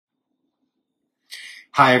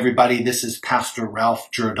Hi, everybody. This is Pastor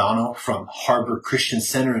Ralph Giordano from Harbor Christian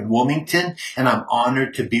Center in Wilmington, and I'm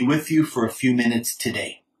honored to be with you for a few minutes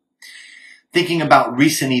today. Thinking about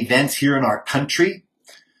recent events here in our country,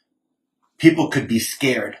 people could be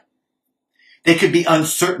scared. They could be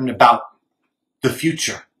uncertain about the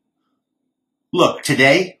future. Look,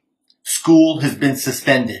 today, school has been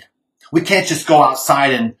suspended. We can't just go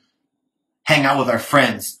outside and hang out with our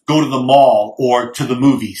friends, go to the mall or to the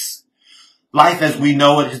movies. Life as we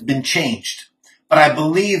know it has been changed. But I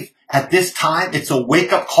believe at this time, it's a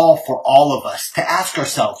wake-up call for all of us to ask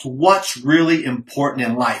ourselves, what's really important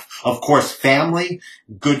in life? Of course, family,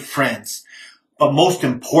 good friends. But most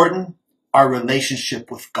important, our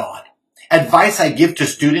relationship with God. Advice I give to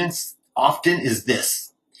students often is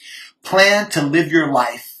this. Plan to live your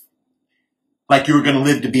life like you were going to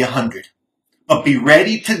live to be 100. But be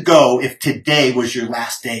ready to go if today was your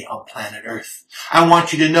last day on planet Earth. I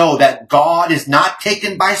want you to know that God is not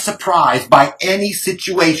taken by surprise by any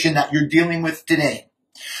situation that you're dealing with today.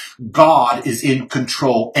 God is in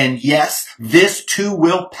control. And yes, this too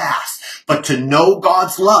will pass. But to know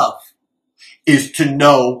God's love is to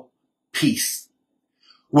know peace.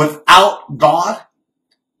 Without God,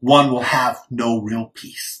 one will have no real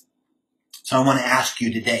peace. So I want to ask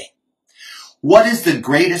you today, what is the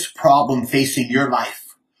greatest problem facing your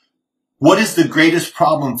life? What is the greatest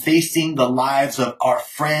problem facing the lives of our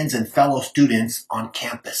friends and fellow students on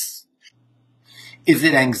campus? Is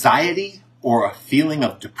it anxiety or a feeling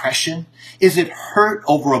of depression? Is it hurt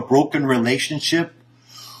over a broken relationship?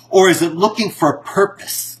 Or is it looking for a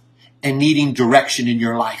purpose and needing direction in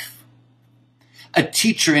your life? A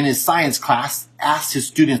teacher in his science class asked his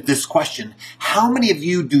students this question. How many of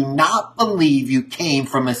you do not believe you came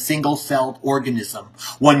from a single-celled organism?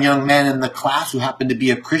 One young man in the class who happened to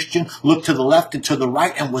be a Christian looked to the left and to the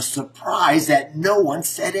right and was surprised that no one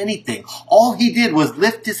said anything. All he did was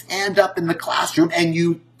lift his hand up in the classroom, and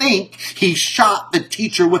you think he shot the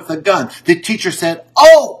teacher with a gun. The teacher said,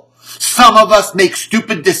 "Oh! Some of us make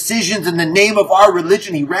stupid decisions in the name of our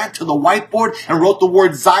religion." He ran to the whiteboard and wrote the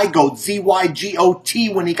word zygote,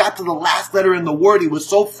 Z-Y-G-O-T. When he got to the last letter in the word, he was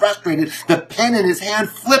so frustrated, the pen in his hand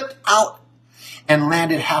flipped out and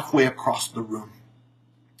landed halfway across the room.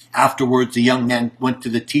 Afterwards, the young man went to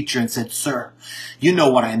the teacher and said, "Sir, you know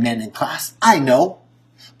what I meant in class." "I know,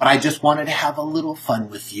 but I just wanted to have a little fun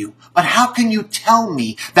with you." "But how can you tell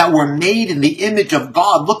me that we're made in the image of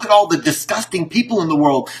God? Look at all the disgusting people in the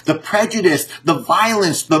world, the prejudice, the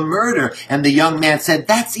violence, the murder." And the young man said,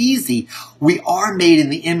 "That's easy. We are made in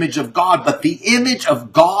the image of God, but the image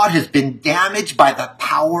of God has been damaged by the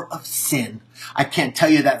power of sin." I can't tell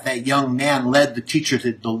you that that young man led the teacher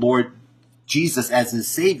to the Lord Jesus as his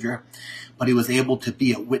Savior, but he was able to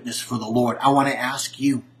be a witness for the Lord. I want to ask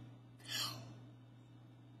you,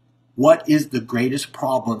 what is the greatest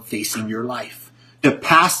problem facing your life? The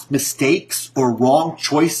past mistakes or wrong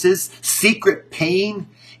choices, secret pain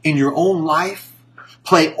in your own life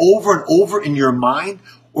play over and over in your mind?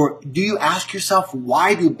 Or do you ask yourself,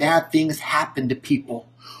 why do bad things happen to people?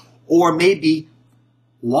 Or maybe,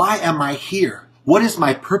 why am I here? What is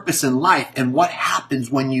my purpose in life? And what happens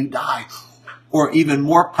when you die? Or even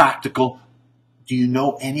more practical, do you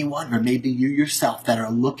know anyone, or maybe you yourself, that are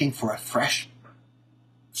looking for a fresh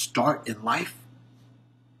start in life?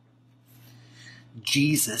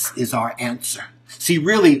 Jesus is our answer. See,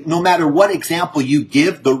 really, no matter what example you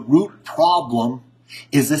give, the root problem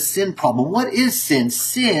is a sin problem. What is sin?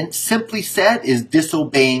 Sin, simply said, is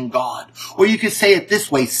disobeying God. Or you could say it this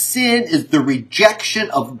way. Sin is the rejection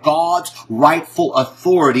of God's rightful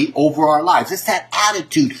authority over our lives. It's that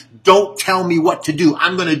attitude. Don't tell me what to do.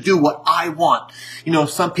 I'm going to do what I want. You know,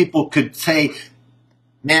 some people could say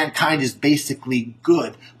mankind is basically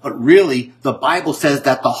good, but really the Bible says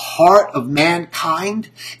that the heart of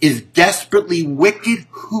mankind is desperately wicked.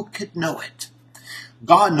 Who could know it?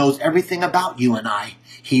 God knows everything about you and I.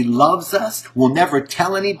 He loves us, will never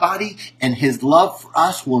tell anybody, and his love for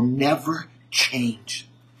us will never change.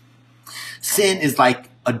 Sin is like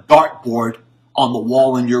a dartboard on the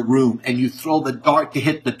wall in your room, and you throw the dart to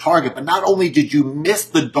hit the target, but not only did you miss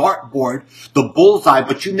the dartboard, the bullseye,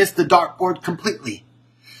 but you missed the dartboard completely.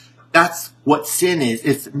 That's what sin is.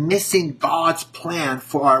 It's missing God's plan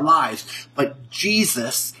for our lives. But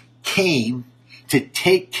Jesus came to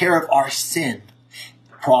take care of our sin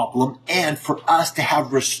problem and for us to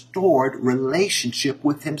have restored relationship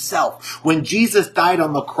with himself. When Jesus died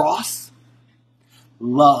on the cross,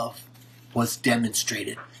 love was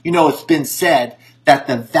demonstrated. You know, it's been said that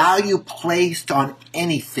the value placed on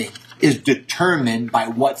anything is determined by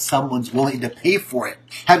what someone's willing to pay for it.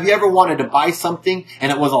 Have you ever wanted to buy something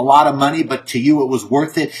and it was a lot of money, but to you it was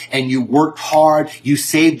worth it and you worked hard, you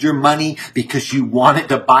saved your money because you wanted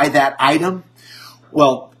to buy that item?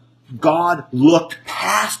 Well, God looked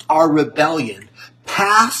past our rebellion,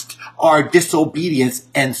 past our disobedience,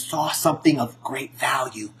 and saw something of great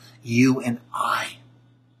value, you and I.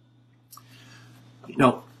 You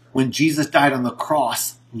know, when Jesus died on the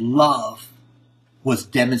cross, love was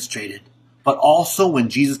demonstrated. But also when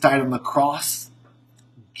Jesus died on the cross,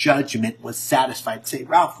 judgment was satisfied. Say,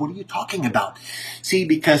 Ralph, what are you talking about? See,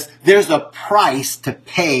 because there's a price to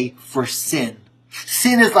pay for sin.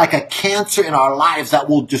 Sin is like a cancer in our lives that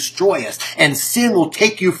will destroy us. And sin will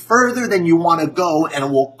take you further than you want to go, and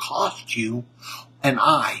it will cost you and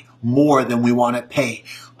I more than we want to pay.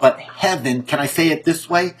 But heaven, can I say it this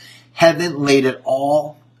way? Heaven laid it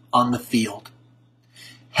all on the field.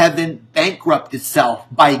 Heaven bankrupted itself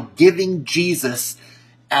by giving Jesus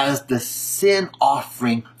as the sin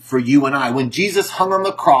offering for you and I. When Jesus hung on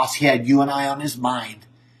the cross, he had you and I on his mind.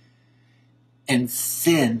 And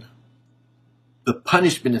sin, the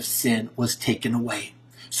punishment of sin, was taken away.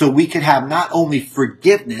 So we could have not only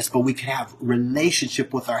forgiveness, but we could have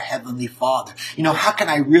relationship with our Heavenly Father. You know, how can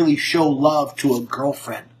I really show love to a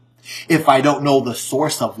girlfriend if I don't know the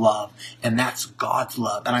source of love? And that's God's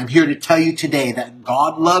love. And I'm here to tell you today that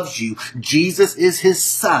God loves you. Jesus is his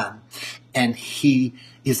son, and he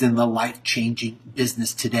is in the life-changing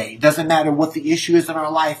business today. It doesn't matter what the issue is in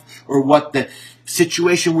our life or what the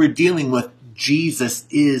situation we're dealing with. Jesus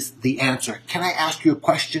is the answer. Can I ask you a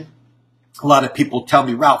question? A lot of people tell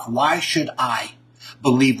me, Ralph, why should I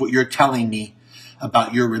believe what you're telling me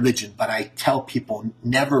about your religion? But I tell people,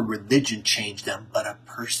 never religion changed them, but a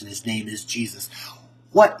person. His name is Jesus.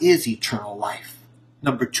 What is eternal life?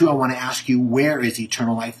 Number 2, I want to ask you, where is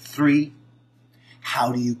eternal life? 3,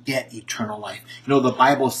 how do you get eternal life? You know, the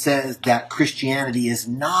Bible says that Christianity is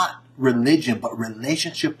not religion, but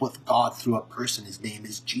relationship with God through a person. His name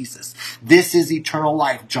is Jesus. This is eternal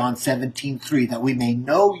life, John 17:3, that we may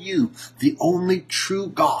know you, the only true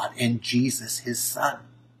God, and Jesus, his son.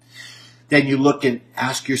 Then you look and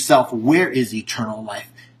ask yourself, where is eternal life?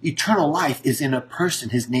 Eternal life is in a person.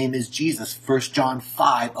 His name is Jesus. 1 John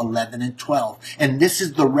 5:11 and 12. And this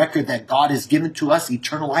is the record that God has given to us,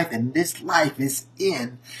 eternal life. And this life is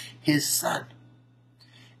in his son.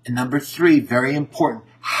 And number 3, very important.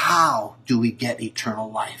 How do we get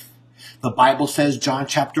eternal life? The Bible says, John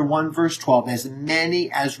chapter 1, verse 12, as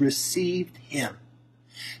many as received him,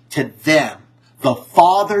 to them the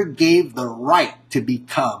Father gave the right to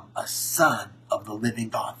become a son of the living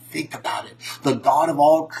God. Think about it. The God of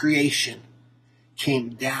all creation came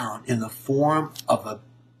down in the form of a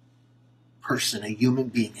person, a human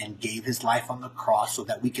being, and gave his life on the cross so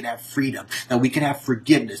that we can have freedom, that we can have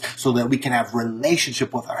forgiveness, so that we can have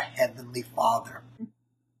relationship with our Heavenly Father.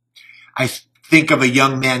 I think of a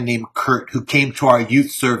young man named Kurt who came to our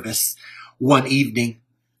youth service one evening,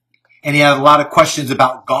 and he had a lot of questions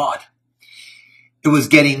about God. It was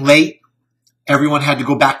getting late. Everyone had to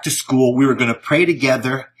go back to school. We were going to pray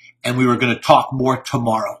together, and we were going to talk more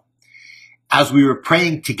tomorrow. As we were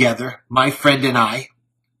praying together, my friend and I,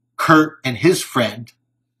 Kurt and his friend,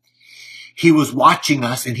 he was watching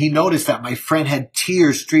us, and he noticed that my friend had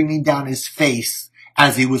tears streaming down his face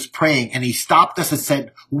as he was praying. And he stopped us and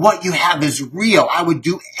said, what you have is real. I would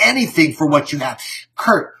do anything for what you have.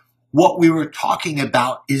 Kurt, what we were talking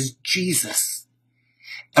about is Jesus.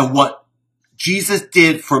 And what Jesus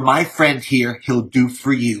did for my friend here, he'll do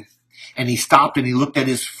for you. And he stopped and he looked at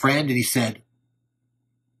his friend and he said,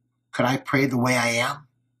 could I pray the way I am?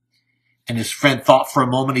 And his friend thought for a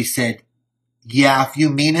moment. He said, yeah, if you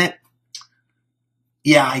mean it,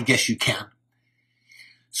 yeah, I guess you can.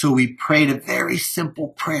 So we prayed a very simple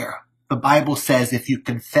prayer. The Bible says if you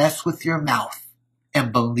confess with your mouth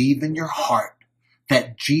and believe in your heart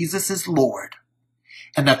that Jesus is Lord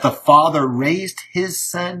and that the Father raised his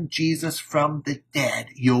son Jesus from the dead,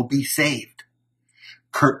 you'll be saved.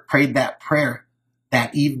 Kurt prayed that prayer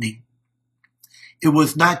that evening. It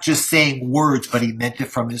was not just saying words, but he meant it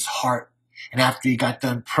from his heart. And after he got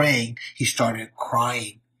done praying, he started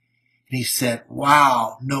crying. And he said,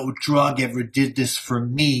 wow, no drug ever did this for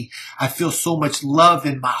me. I feel so much love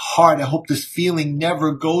in my heart. I hope this feeling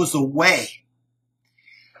never goes away.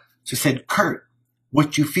 So he said, Kurt,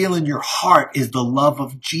 what you feel in your heart is the love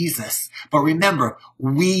of Jesus. But remember,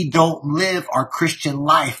 we don't live our Christian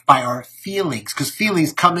life by our feelings, because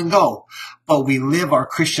feelings come and go. But we live our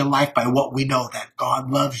Christian life by what we know, that God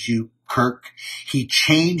loves you, Kirk. He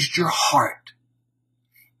changed your heart,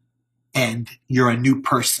 and you're a new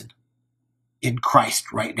person in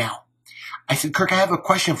Christ right now. I said, Kirk, I have a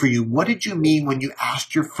question for you. What did you mean when you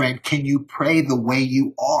asked your friend, can you pray the way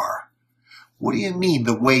you are? What do you mean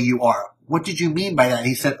the way you are? What did you mean by that?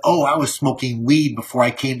 He said, oh, I was smoking weed before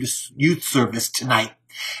I came to youth service tonight.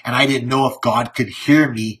 And I didn't know if God could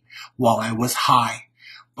hear me while I was high.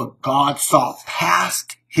 But God saw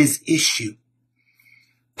past his issue,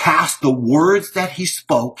 past the words that he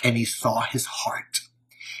spoke, and he saw his heart.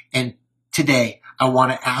 And today, I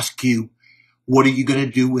want to ask you, what are you going to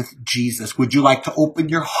do with Jesus? Would you like to open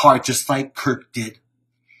your heart just like Kirk did?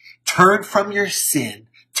 Turn from your sin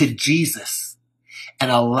to Jesus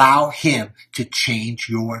and allow him to change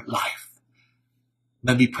your life.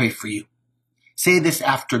 Let me pray for you. Say this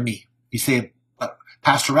after me. You say,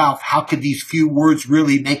 Pastor Ralph, how could these few words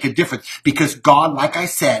really make a difference? Because God, like I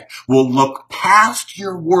said, will look past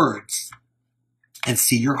your words and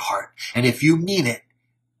see your heart. And if you mean it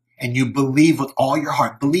and you believe with all your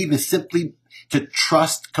heart, believe is simply to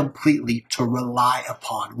trust completely, to rely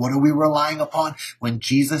upon. What are we relying upon? When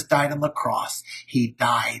Jesus died on the cross, he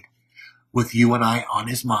died with you and I on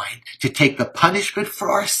his mind to take the punishment for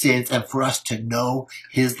our sins and for us to know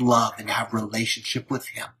his love and have relationship with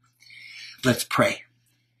him. Let's pray.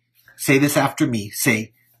 Say this after me.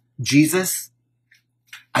 Say, Jesus,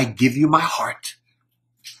 I give you my heart.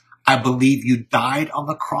 I believe you died on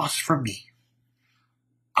the cross for me.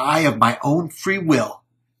 I, of my own free will,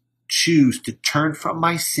 choose to turn from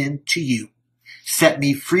my sin to you. Set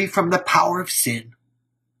me free from the power of sin.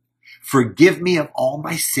 Forgive me of all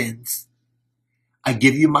my sins. I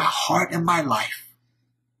give you my heart and my life.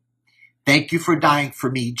 Thank you for dying for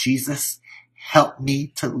me, Jesus. Help me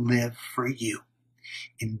to live for you.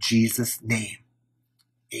 In Jesus' name,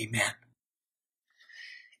 amen.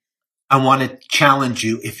 I want to challenge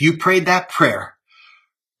you. If you prayed that prayer,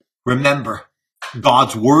 remember,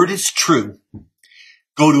 God's word is true.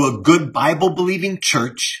 Go to a good Bible-believing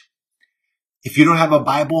church. If you don't have a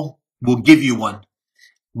Bible, we'll give you one.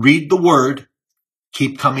 Read the word.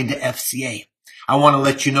 Keep coming to FCA. I want to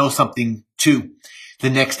let you know something too. The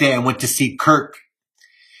next day I went to see Kirk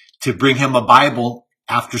to bring him a Bible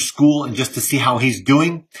after school and just to see how he's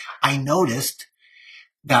doing. I noticed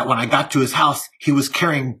that when I got to his house, he was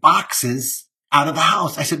carrying boxes out of the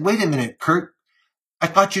house. I said, wait a minute, Kirk. I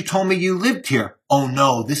thought you told me you lived here. Oh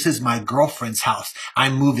no, this is my girlfriend's house.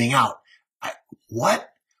 I'm moving out. What?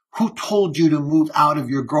 Who told you to move out of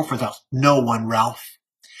your girlfriend's house? No one, Ralph.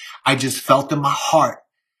 I just felt in my heart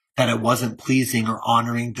that it wasn't pleasing or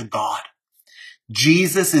honoring to God.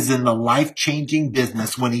 Jesus is in the life-changing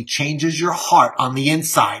business. When he changes your heart on the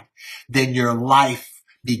inside, then your life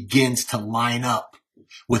begins to line up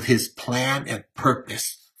with his plan and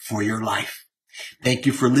purpose for your life. Thank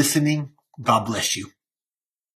you for listening. God bless you.